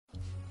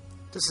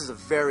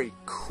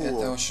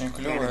Это очень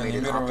клевый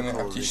анимированный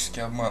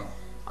оптический обман.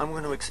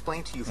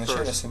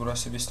 Вначале я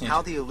собираюсь объяснить,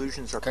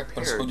 как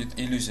происходит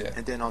иллюзия,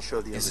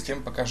 и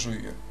затем покажу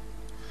ее.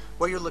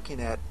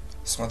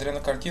 Смотря на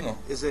картину,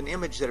 вы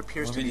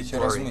видите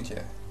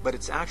размытие, но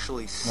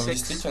в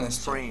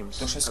действительности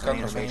это 6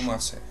 кадров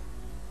анимации.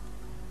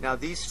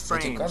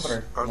 Эти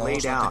кадры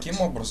наложены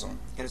таким образом,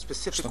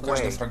 что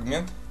каждый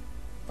фрагмент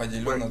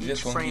поделен на 2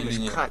 тонкие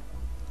линии.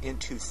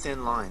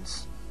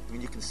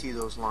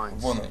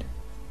 Вон они.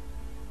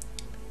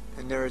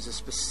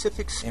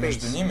 И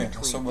между ними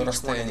особое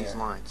расстояние.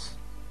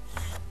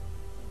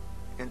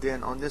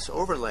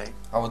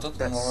 А вот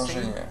это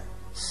наложение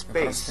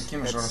как раз с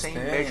такими же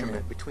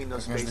расстояниями,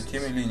 как между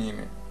теми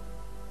линиями.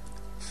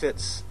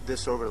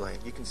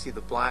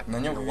 На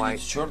нем вы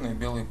видите черные и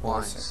белые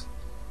полосы.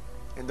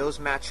 И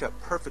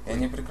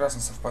они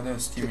прекрасно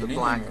совпадают с теми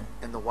линиями,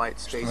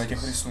 что на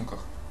этих рисунках.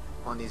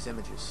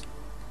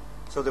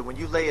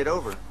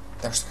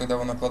 Так что, когда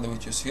вы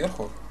накладываете ее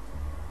сверху,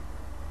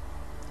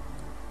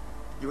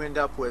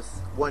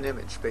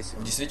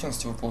 в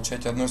действительности вы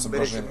получаете одно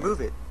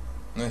изображение.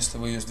 Но если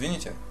вы ее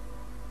сдвинете,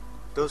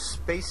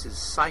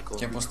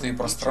 те пустые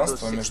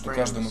пространства между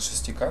каждым из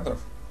 6 кадров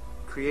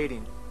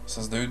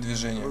создают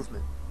движение.